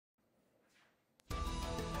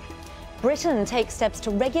Britain takes steps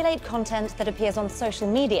to regulate content that appears on social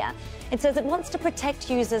media. It says it wants to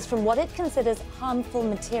protect users from what it considers harmful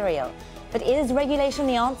material. But is regulation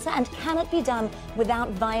the answer, and can it be done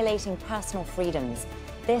without violating personal freedoms?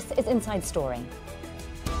 This is Inside Story.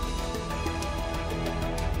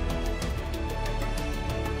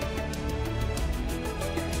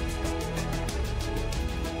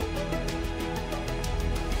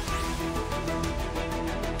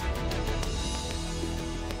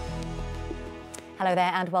 Hello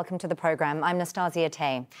there and welcome to the programme. I'm Nastasya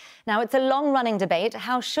Tay. Now, it's a long-running debate.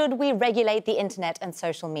 How should we regulate the internet and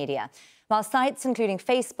social media? While sites including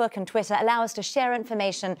Facebook and Twitter allow us to share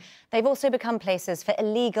information, they've also become places for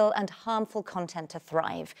illegal and harmful content to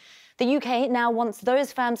thrive. The UK now wants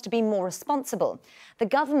those firms to be more responsible. The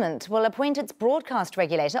government will appoint its broadcast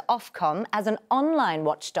regulator, Ofcom, as an online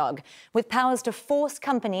watchdog, with powers to force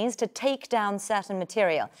companies to take down certain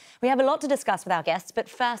material. We have a lot to discuss with our guests, but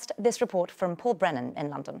first, this report from Paul Brennan in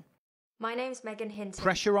London. My name's Megan Hinton.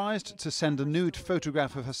 Pressurised to send a nude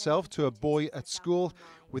photograph of herself to a boy at school,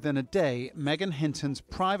 within a day, Megan Hinton's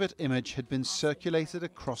private image had been circulated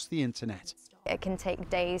across the internet. It can take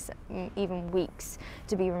days, even weeks,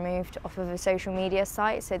 to be removed off of a social media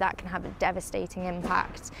site, so that can have a devastating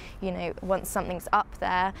impact. You know, once something's up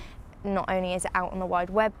there, not only is it out on the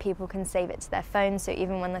wide web, people can save it to their phone, so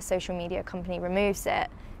even when the social media company removes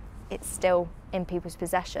it, it's still in people's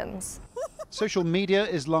possessions. Social media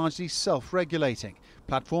is largely self-regulating.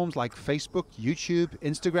 Platforms like Facebook, YouTube,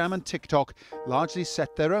 Instagram and TikTok largely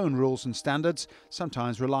set their own rules and standards,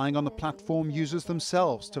 sometimes relying on the platform users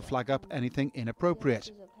themselves to flag up anything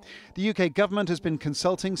inappropriate. The UK government has been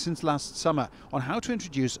consulting since last summer on how to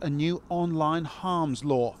introduce a new online harms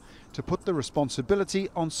law to put the responsibility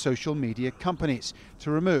on social media companies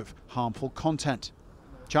to remove harmful content.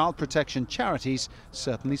 Child protection charities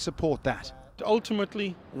certainly support that.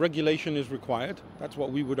 Ultimately, regulation is required. That's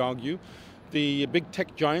what we would argue. The big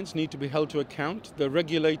tech giants need to be held to account. The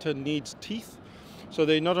regulator needs teeth. So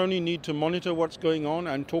they not only need to monitor what's going on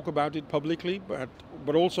and talk about it publicly,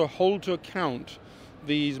 but also hold to account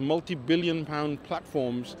these multi-billion-pound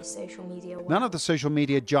platforms. None of the social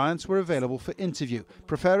media giants were available for interview,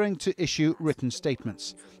 preferring to issue written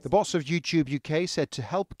statements. The boss of YouTube UK said to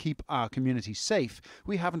help keep our community safe,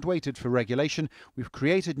 we haven't waited for regulation. We've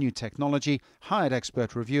created new technology, hired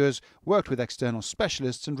expert reviewers, worked with external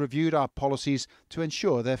specialists and reviewed our policies to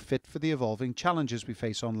ensure they're fit for the evolving challenges we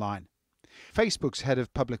face online. Facebook's head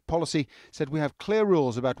of public policy said we have clear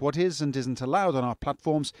rules about what is and isn't allowed on our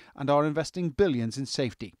platforms and are investing billions in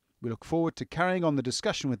safety. We look forward to carrying on the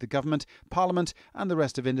discussion with the government, Parliament and the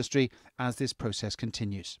rest of industry as this process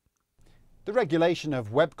continues. The regulation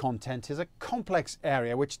of web content is a complex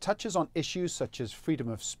area which touches on issues such as freedom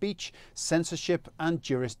of speech, censorship and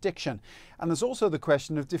jurisdiction. And there's also the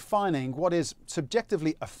question of defining what is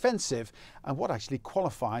subjectively offensive and what actually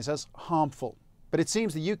qualifies as harmful. But it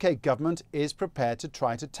seems the UK government is prepared to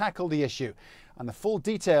try to tackle the issue, and the full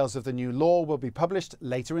details of the new law will be published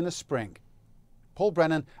later in the spring. Paul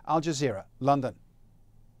Brennan, Al Jazeera, London.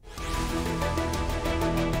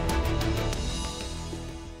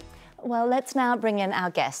 Well, let's now bring in our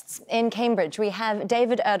guests. In Cambridge, we have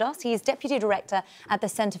David Erdos. He's Deputy Director at the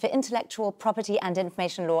Centre for Intellectual Property and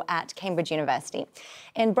Information Law at Cambridge University.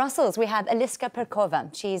 In Brussels, we have Eliska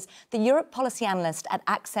Pirkova. She's the Europe Policy Analyst at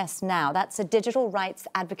Access Now. That's a digital rights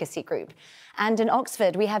advocacy group. And in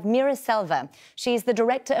Oxford, we have Meera Selva. She's the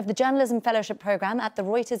Director of the Journalism Fellowship Programme at the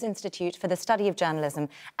Reuters Institute for the Study of Journalism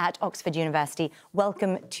at Oxford University.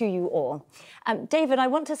 Welcome to you all. David, I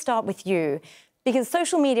want to start with you, because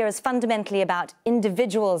social media is fundamentally about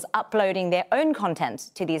individuals uploading their own content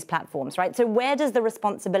to these platforms, right? So where does the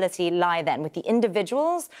responsibility lie then, with the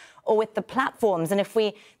individuals or with the platforms? And if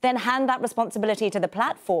we then hand that responsibility to the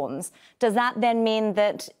platforms, does that then mean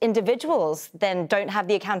that individuals then don't have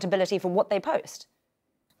the accountability for what they post?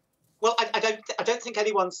 Well, I don't think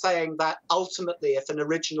anyone's saying that ultimately if an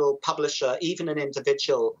original publisher, even an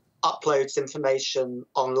individual, uploads information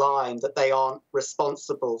online, that they aren't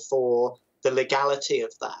responsible for the legality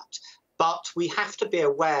of that. But we have to be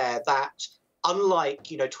aware that unlike,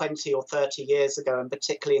 20 or 30 years ago, and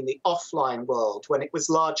particularly in the offline world, when it was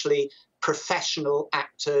largely professional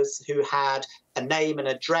actors who had a name and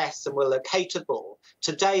address and were locatable,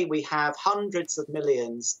 today we have hundreds of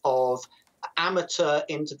millions of amateur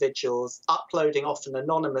individuals uploading, often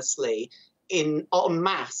anonymously, en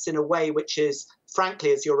masse, in a way which is,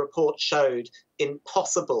 frankly, as your report showed,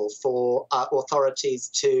 impossible for authorities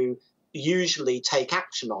to usually take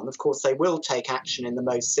action on. Of course, they will take action in the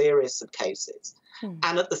most serious of cases.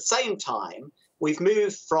 And at the same time, we've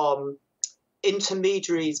moved from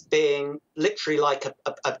intermediaries being literally like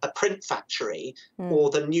a print factory or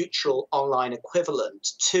the neutral online equivalent,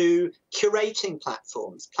 to curating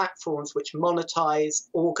platforms which monetize,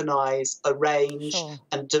 organize, arrange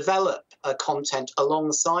and develop content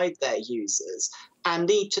alongside their users, and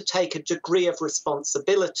need to take a degree of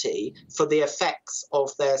responsibility for the effects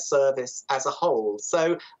of their service as a whole.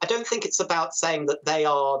 So I don't think it's about saying that they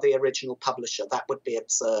are the original publisher. That would be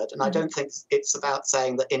absurd. And I don't think it's about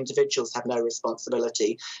saying that individuals have no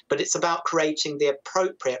responsibility, but it's about creating the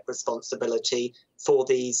appropriate responsibility for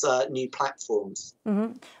these new platforms.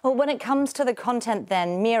 Well, when it comes to the content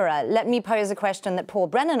then, Meera, let me pose a question that Paul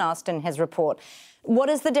Brennan asked in his report. What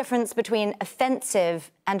is the difference between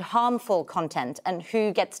offensive and harmful content, and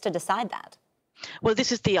who gets to decide that? Well,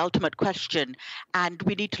 this is the ultimate question, and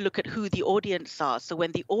we need to look at who the audience are. So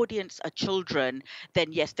when the audience are children,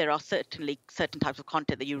 then yes, there are certainly certain types of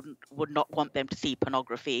content that you would not want them to see,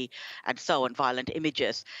 pornography and so on, violent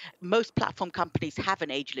images. Most platform companies have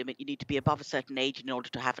an age limit. You need to be above a certain age in order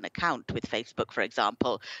to have an account with Facebook, for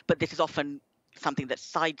example, but this is often something that's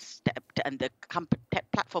sidestepped, and the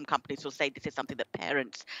platform companies will say this is something that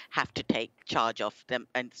parents have to take charge of them,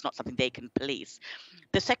 and it's not something they can police.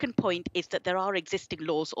 The second point is that there are existing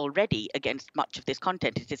laws already against much of this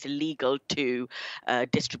content. It is illegal to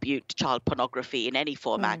distribute child pornography in any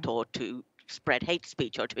format or to spread hate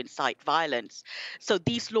speech or to incite violence. So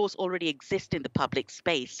these laws already exist in the public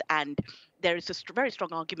space, and there is a very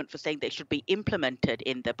strong argument for saying they should be implemented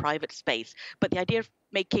in the private space. But the idea of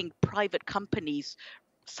making private companies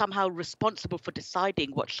somehow responsible for deciding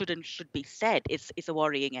what should and should be said is a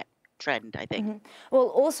worrying trend, I think. Well,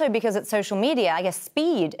 also because it's social media, I guess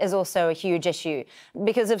speed is also a huge issue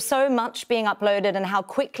because of so much being uploaded and how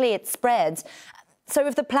quickly it spreads. So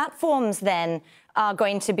if the platforms then are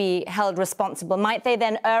going to be held responsible, might they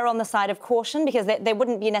then err on the side of caution, because there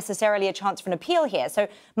wouldn't be necessarily a chance for an appeal here? So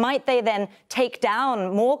might they then take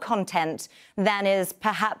down more content than is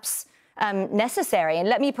perhaps necessary? And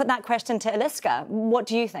let me put that question to Eliska. What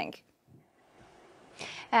do you think?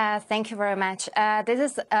 Thank you very much. This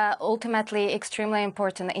is ultimately extremely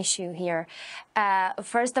important issue here.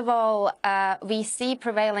 First of all, we see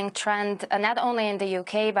prevailing trend not only in the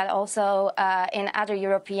UK but also in other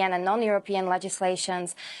European and non-European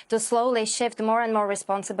legislations to slowly shift more and more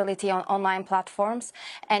responsibility on online platforms,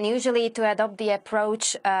 and usually to adopt the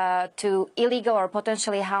approach to illegal or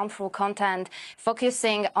potentially harmful content,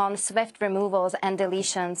 focusing on swift removals and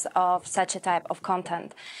deletions of such a type of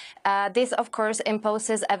content. This, of course,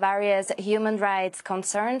 imposes various human rights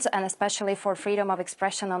concerns, and especially for freedom of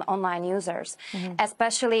expression on online users,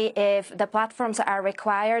 especially if the platforms are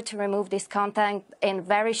required to remove this content in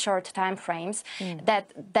very short time frames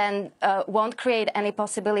that then won't create any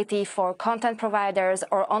possibility for content providers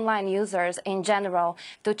or online users in general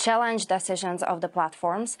to challenge decisions of the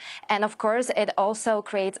platforms. And of course, it also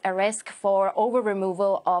creates a risk for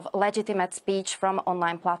over-removal of legitimate speech from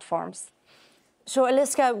online platforms. Sure,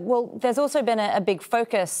 Eliska, well, there's also been a big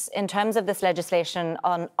focus in terms of this legislation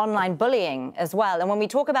on online bullying as well. And when we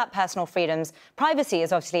talk about personal freedoms, privacy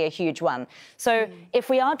is obviously a huge one. So if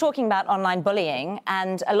we are talking about online bullying,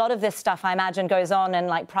 and a lot of this stuff, I imagine, goes on in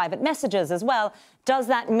like private messages as well, does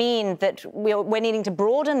that mean that we're needing to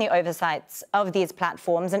broaden the oversights of these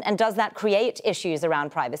platforms? And does that create issues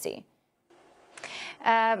around privacy?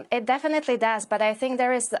 It definitely does, but I think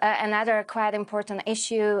there is another quite important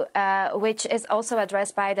issue which is also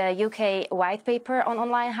addressed by the UK white paper on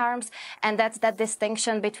online harms, and that's that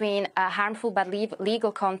distinction between harmful but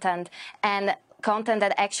legal content and content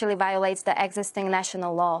that actually violates the existing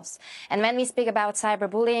national laws. And when we speak about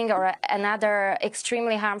cyberbullying or another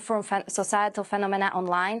extremely harmful societal phenomena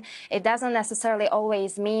online, it doesn't necessarily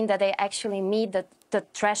always mean that they actually meet the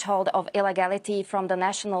threshold of illegality from the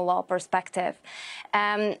national law perspective.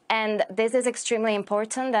 And this is extremely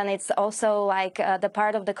important, and it's also like the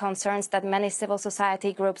part of the concerns that many civil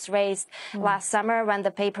society groups raised last summer when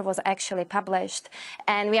the paper was actually published.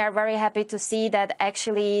 And we are very happy to see that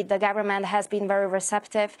actually the government has been very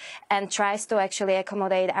receptive and tries to actually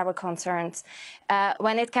accommodate our concerns.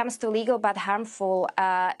 When it comes to legal but harmful,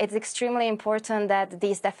 it's extremely important that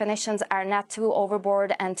these definitions are not too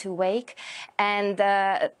overboard and too vague, and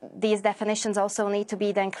these definitions also need to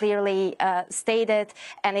be then clearly stated,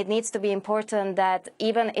 and it needs to be important that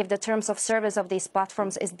even if the terms of service of these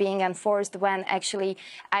platforms is being enforced when actually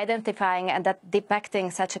identifying and that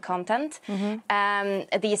depicting such a content,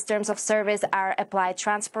 these terms of service are applied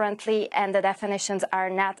transparently and the definitions are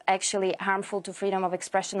not actually harmful to freedom of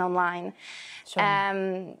expression online. Sure.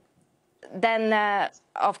 Then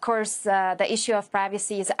of course, the issue of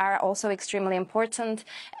privacy are also extremely important,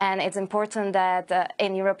 and it's important that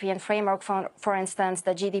in European framework, for instance,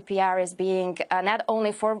 the GDPR is being not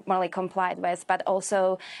only formally complied with, but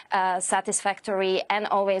also satisfactory and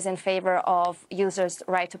always in favor of users'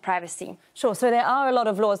 right to privacy. Sure, so there are a lot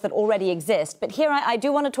of laws that already exist, but here I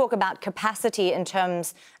do want to talk about capacity in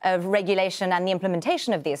terms of regulation and the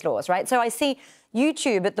implementation of these laws, right? So I see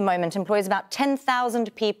YouTube at the moment employs about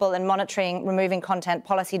 10,000 people in monitoring, removing content,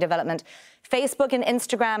 policy development. Facebook and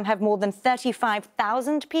Instagram have more than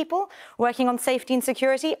 35,000 people working on safety and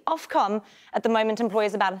security. Ofcom at the moment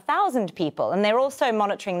employs about 1,000 people, and they're also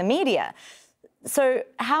monitoring the media. So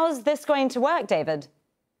how is this going to work, David?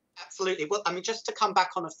 Absolutely. Well, I mean, just to come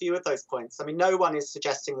back on a few of those points, I mean, no one is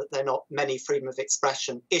suggesting that there are not many freedom of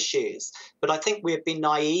expression issues, but I think we have been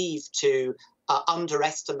naive to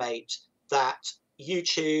underestimate that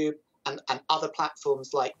YouTube and other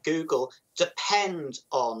platforms like Google depend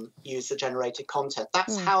on user-generated content.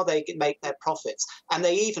 That's how they make their profits. And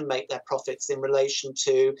they even make their profits in relation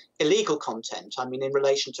to illegal content. I mean, in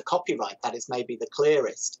relation to copyright, that is maybe the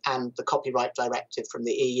clearest. And the copyright directive from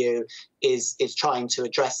the EU is trying to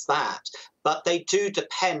address that. But they do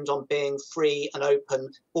depend on being free and open,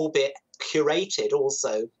 albeit curated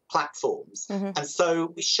also, platforms. And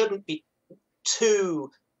so we shouldn't be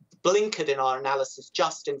too blinkered in our analysis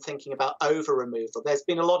just in thinking about over-removal. There's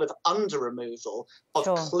been a lot of under-removal of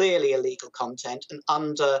clearly illegal content and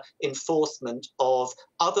under-enforcement of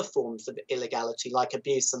other forms of illegality like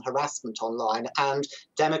abuse and harassment online, and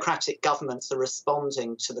democratic governments are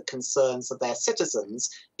responding to the concerns of their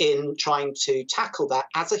citizens in trying to tackle that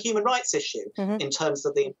as a human rights issue in terms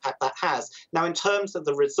of the impact that has. Now, in terms of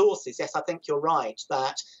the resources, yes, I think you're right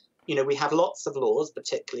that we have lots of laws,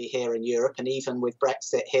 particularly here in Europe and even with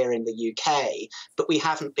Brexit here in the UK, but we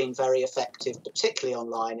haven't been very effective, particularly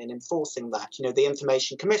online, in enforcing that. The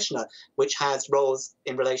Information Commissioner, which has roles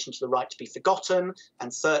in relation to the right to be forgotten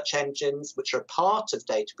and search engines, which are part of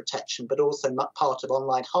data protection, but also part of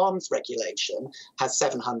online harms regulation, has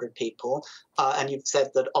 700 people. And you've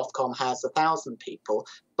said that Ofcom has 1,000 people.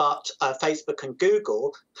 But Facebook and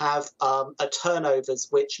Google have turnovers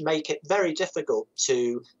which make it very difficult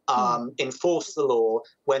to enforce the law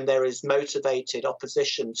when there is motivated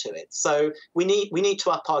opposition to it. So we need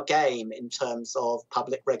to up our game in terms of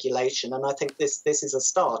public regulation, and I think this is a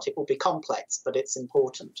start. It will be complex, but it's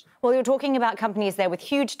important. Well, you're talking about companies there with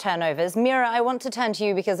huge turnovers. Meera, I want to turn to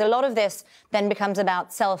you because a lot of this then becomes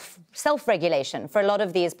about self-regulation for a lot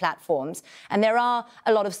of these platforms, and there are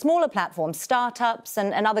a lot of smaller platforms, startups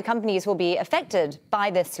and other companies will be affected by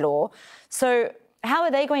this law. So how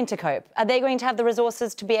are they going to cope? Are they going to have the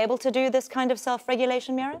resources to be able to do this kind of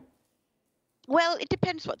self-regulation, Meera? Well, it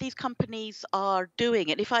depends what these companies are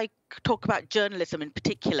doing. And if I talk about journalism in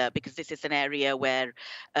particular, because this is an area where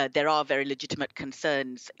there are very legitimate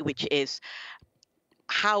concerns, which is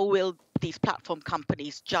how will these platform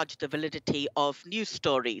companies judge the validity of news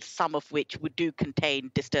stories, some of which do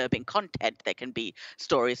contain disturbing content. There can be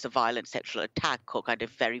stories of violent sexual attack or kind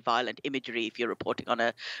of very violent imagery if you're reporting on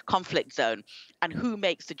a conflict zone. And who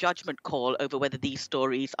makes the judgment call over whether these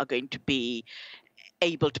stories are going to be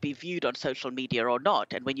able to be viewed on social media or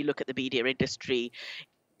not? And when you look at the media industry,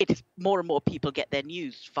 it is more and more people get their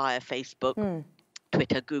news via Facebook,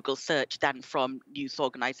 Twitter, Google search than from news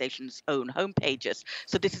organizations' own homepages.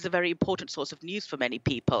 So this is a very important source of news for many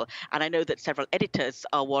people. And I know that several editors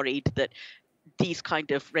are worried that these kind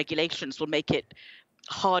of regulations will make it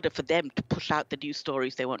harder for them to push out the news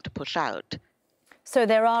stories they want to push out. So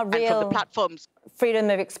there are real the platforms, freedom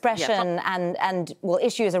of expression and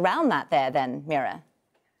issues around that there then, Meera?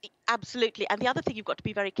 Absolutely. And the other thing you've got to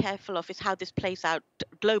be very careful of is how this plays out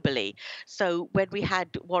globally. So when we had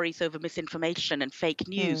worries over misinformation and fake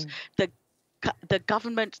news, the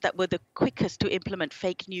governments that were the quickest to implement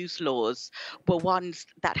fake news laws were ones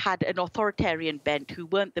that had an authoritarian bent, who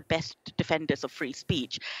weren't the best defenders of free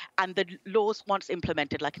speech. And the laws, once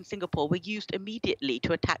implemented, like in Singapore, were used immediately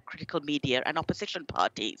to attack critical media and opposition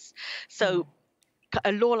parties. So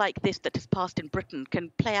a law like this that is passed in Britain can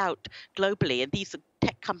play out globally, and these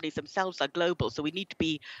tech companies themselves are global, so we need to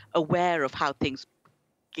be aware of how things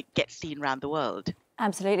get seen around the world.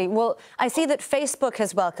 Absolutely. Well, I see that Facebook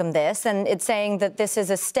has welcomed this, and it's saying that this is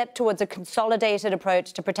a step towards a consolidated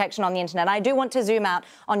approach to protection on the internet. I do want to zoom out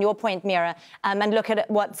on your point, Meera, and look at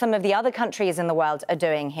what some of the other countries in the world are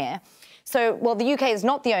doing here. So, well, the UK is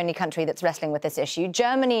not the only country that's wrestling with this issue.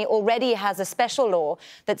 Germany already has a special law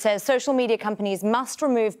that says social media companies must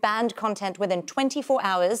remove banned content within 24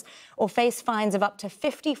 hours or face fines of up to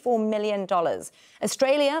 $54 million.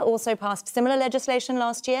 Australia also passed similar legislation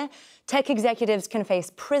last year. Tech executives can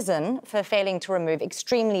face prison for failing to remove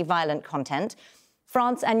extremely violent content.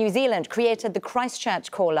 France and New Zealand created the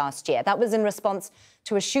Christchurch Call last year. That was in response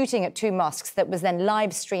to a shooting at 2 mosques that was then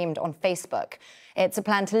live-streamed on Facebook. It's a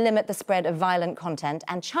plan to limit the spread of violent content.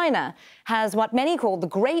 And China has what many call the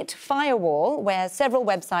Great Firewall, where several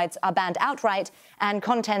websites are banned outright and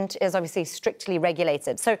content is obviously strictly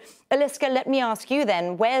regulated. So, Eliska, let me ask you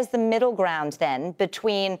then, where's the middle ground then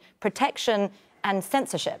between protection and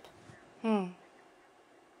censorship?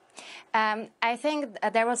 I think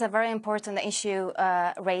there was a very important issue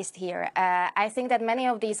raised here. I think that many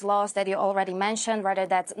of these laws that you already mentioned, whether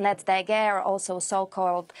that's Netzdeege or also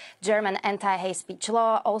so-called German anti-hate speech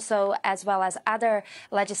law, also as well as other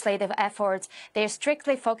legislative efforts, they're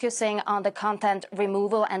strictly focusing on the content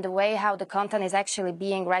removal and the way how the content is actually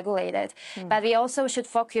being regulated. But we also should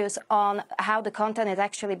focus on how the content is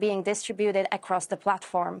actually being distributed across the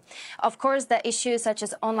platform. Of course, the issues such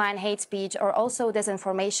as online hate speech or also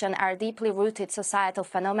disinformation are deeply rooted societal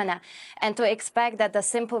phenomena, and to expect that the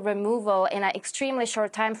simple removal in extremely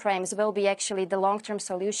short time frames will be actually the long-term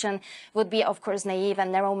solution would be, of course, naive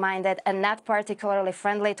and narrow-minded and not particularly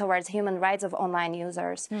friendly towards human rights of online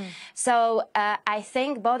users. So I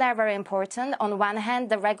think both are very important. On one hand,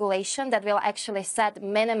 the regulation that will actually set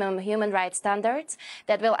minimum human rights standards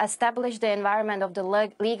that will establish the environment of the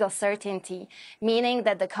legal certainty, meaning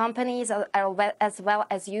that the companies as well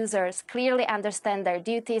as users clearly understand their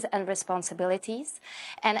duties and responsibilities.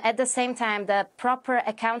 And at the same time, the proper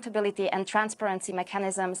accountability and transparency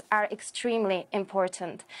mechanisms are extremely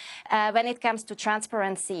important. When it comes to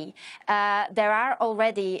transparency, there are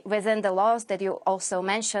already within the laws that you also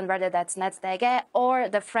mentioned, whether that's Netzdeege or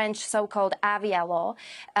the French so-called AVIA law,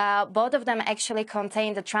 both of them actually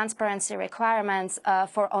contain the transparency requirements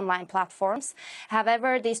for online platforms.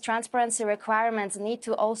 However, these transparency requirements need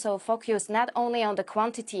to also focus not only on the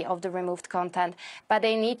quantity of the removed content, but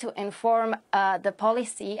they need to inform the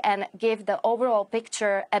policy and give the overall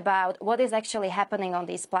picture about what is actually happening on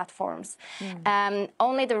these platforms.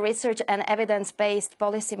 Only the research and evidence-based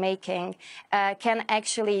policy making can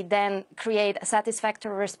actually then create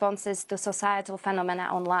satisfactory responses to societal phenomena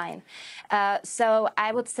online. So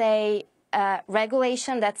I would say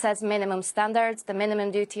regulation that sets minimum standards, the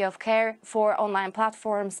minimum duty of care for online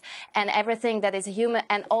platforms, and everything that is human,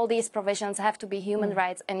 and all these provisions have to be human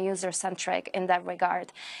rights and user-centric in that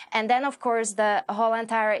regard. And then, of course, the whole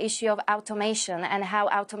entire issue of automation and how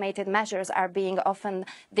automated measures are being often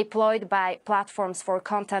deployed by platforms for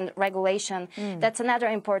content regulation. That's another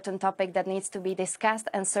important topic that needs to be discussed,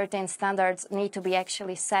 and certain standards need to be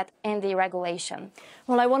actually set in the regulation.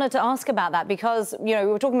 Well, I wanted to ask about that because, you know,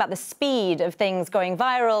 we were talking about the speed of things going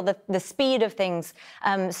viral, the speed of things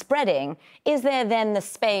spreading. Is there then the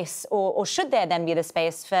space, or should there then be the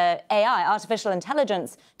space for AI, artificial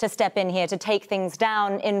intelligence, to step in here to take things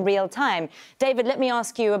down in real time? David, let me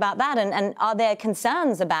ask you about that. And are there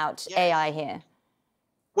concerns about AI here?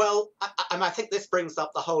 Well, I think this brings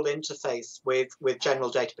up the whole interface with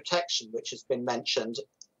general data protection, which has been mentioned.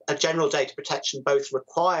 General data protection both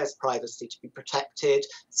requires privacy to be protected.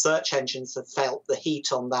 Search engines have felt the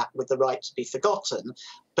heat on that with the right to be forgotten,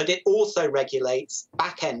 but it also regulates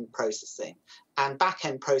back-end processing. And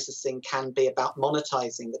back-end processing can be about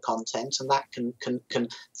monetizing the content, and that can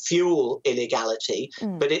fuel illegality.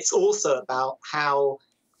 But it's also about how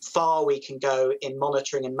far we can go in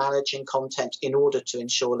monitoring and managing content in order to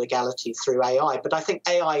ensure legality through AI. But I think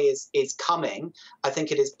AI is coming. I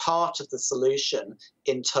think it is part of the solution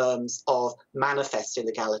in terms of manifest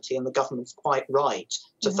illegality, and the government's quite right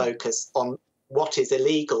to focus on what is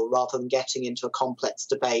illegal rather than getting into a complex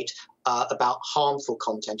debate about harmful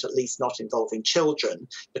content, at least not involving children,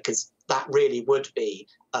 because that really would be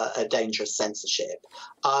a dangerous censorship.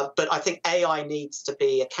 But I think AI needs to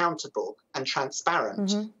be accountable and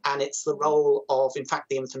transparent, and it's the role of, in fact,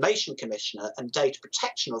 the Information Commissioner and data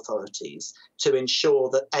protection authorities to ensure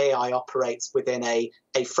that AI operates within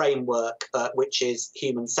a framework which is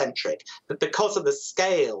human-centric. But because of the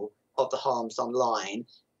scale of the harms online,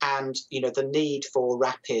 and, you know, the need for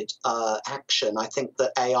rapid action, I think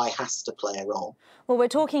that AI has to play a role. Well, we're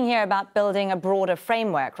talking here about building a broader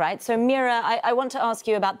framework, right? So, Meera, I want to ask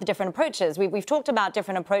you about the different approaches. We've talked about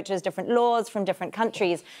different approaches, different laws from different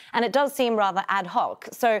countries, and it does seem rather ad hoc.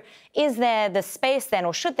 So is there the space then,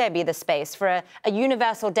 or should there be the space for a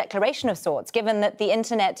universal declaration of sorts, given that the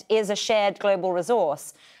internet is a shared global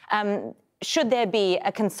resource? should there be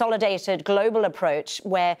a consolidated global approach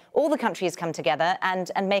where all the countries come together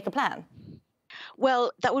and make a plan?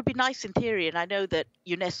 Well, that would be nice in theory, and I know that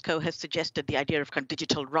UNESCO has suggested the idea of kind of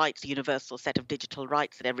digital rights, a universal set of digital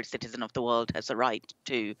rights that every citizen of the world has a right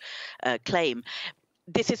to claim.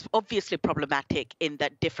 This is obviously problematic in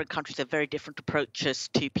that different countries have very different approaches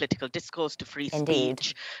to political discourse, to free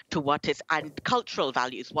speech, to what is, and cultural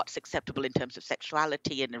values, what's acceptable in terms of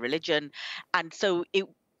sexuality and religion. And so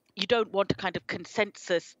you don't want a kind of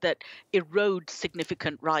consensus that erodes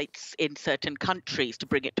significant rights in certain countries to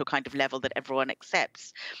bring it to a kind of level that everyone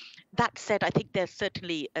accepts. That said, I think there's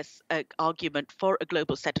certainly an argument for a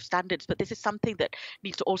global set of standards, but this is something that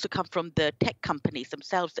needs to also come from the tech companies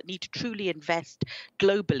themselves that need to truly invest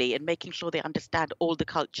globally in making sure they understand all the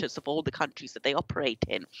cultures of all the countries that they operate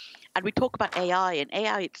in. And we talk about AI, and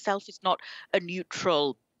AI itself is not a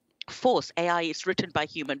neutral force. AI is written by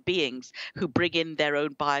human beings who bring in their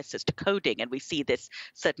own biases to coding, and we see this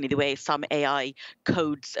certainly the way some AI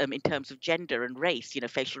codes in terms of gender and race,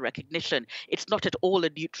 facial recognition. It's not at all a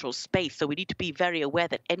neutral space, so we need to be very aware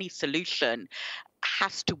that any solution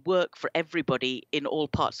has to work for everybody in all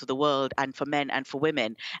parts of the world, and for men and for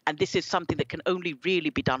women. And this is something that can only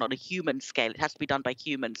really be done on a human scale. It has to be done by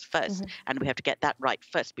humans first, and we have to get that right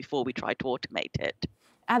first before we try to automate it.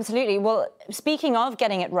 Absolutely. Well, speaking of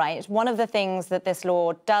getting it right, one of the things that this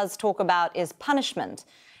law does talk about is punishment.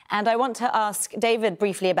 And I want to ask David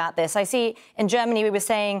briefly about this. I see in Germany we were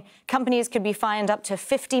saying companies could be fined up to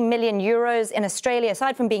 50 million euros. In Australia,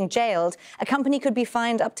 aside from being jailed, a company could be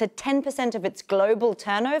fined up to 10% of its global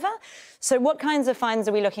turnover. So what kinds of fines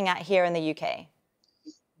are we looking at here in the UK?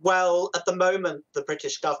 Well, at the moment, the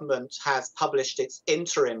British government has published its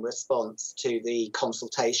interim response to the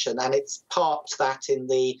consultation, and it's parked that in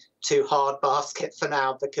the too hard basket for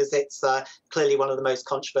now because it's clearly one of the most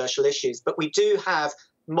controversial issues. But we do have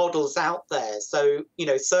models out there. So,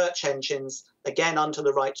 search engines, again, under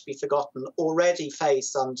the right to be forgotten, already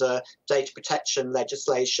face under data protection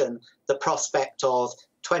legislation the prospect of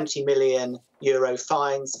 20 million euro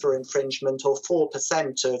fines for infringement, or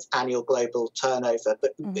 4% of annual global turnover.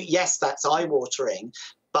 But yes, that's eye-watering.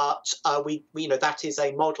 But that is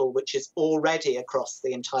a model which is already across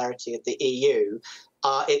the entirety of the EU.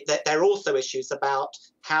 There are also issues about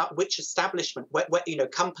which establishment,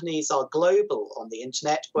 companies are global on the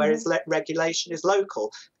internet, whereas regulation is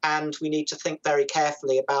local. And we need to think very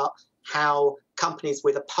carefully about how companies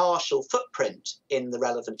with a partial footprint in the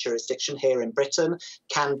relevant jurisdiction here in Britain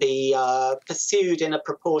can be pursued in a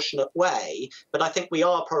proportionate way. But I think we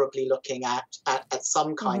are probably looking at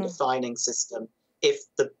some kind of fining system if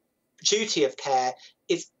the duty of care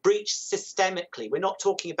is breached systemically. We're not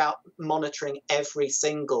talking about monitoring every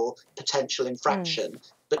single potential infraction,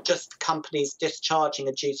 but just companies discharging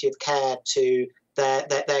a duty of care to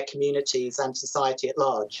their communities and society at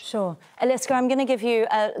large. Sure. Eliska, I'm going to give you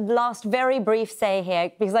a last very brief say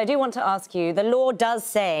here, because I do want to ask you, the law does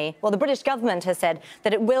say, well, the British government has said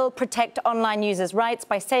that it will protect online users' rights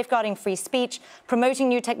by safeguarding free speech, promoting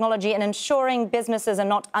new technology and ensuring businesses are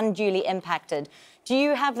not unduly impacted. Do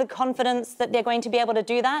you have the confidence that they're going to be able to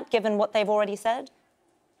do that, given what they've already said?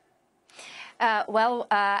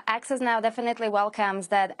 Access Now definitely welcomes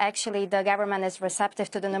that actually the government is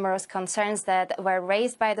receptive to the numerous concerns that were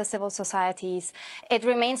raised by the civil societies. It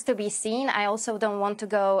remains to be seen. I also don't want to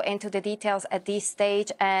go into the details at this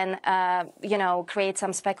stage and, create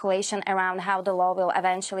some speculation around how the law will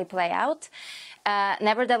eventually play out.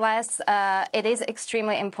 Nevertheless, it is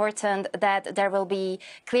extremely important that there will be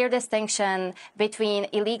clear distinction between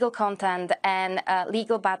illegal content and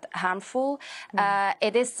legal but harmful.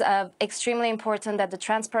 It is extremely important that the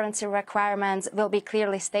transparency requirements will be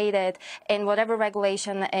clearly stated in whatever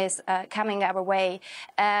regulation is coming our way.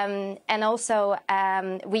 And also,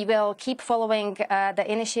 we will keep following the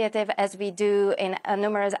initiative as we do in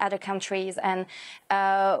numerous other countries. And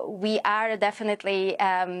we are definitely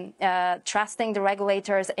trusting the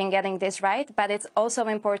regulators in getting this right, but it's also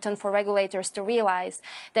important for regulators to realize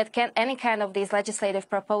that any kind of these legislative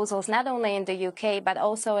proposals, not only in the UK, but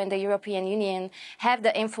also in the European Union, have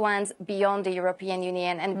the influence beyond the European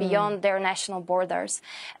Union and beyond their national borders.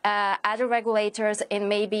 Other regulators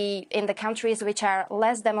maybe in the countries which are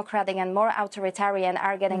less democratic and more authoritarian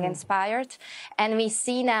are getting inspired. And we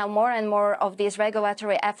see now more and more of these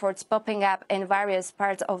regulatory efforts popping up in various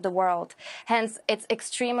parts of the world. Hence, it's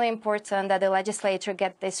extremely important that the legislature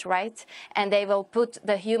get this right, and they will put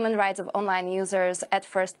the human rights of online users at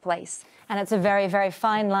first place. And it's a very, very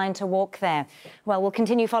fine line to walk there. Well, we'll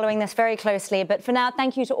continue following this very closely. But for now,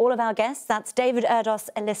 thank you to all of our guests. That's David Erdos,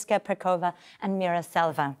 Eliska Pirkova and Meera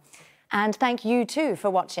Selva. And thank you too for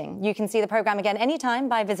watching. You can see the programme again anytime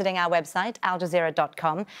by visiting our website,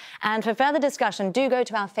 aljazeera.com. And for further discussion, do go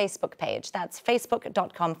to our Facebook page. That's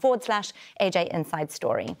facebook.com/AJ Inside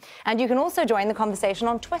Story. And you can also join the conversation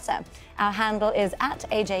on Twitter. Our handle is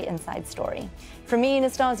 @AJ Inside Story. From me,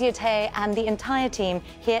 Nastasya Tay, and the entire team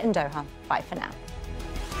here in Doha, bye for now.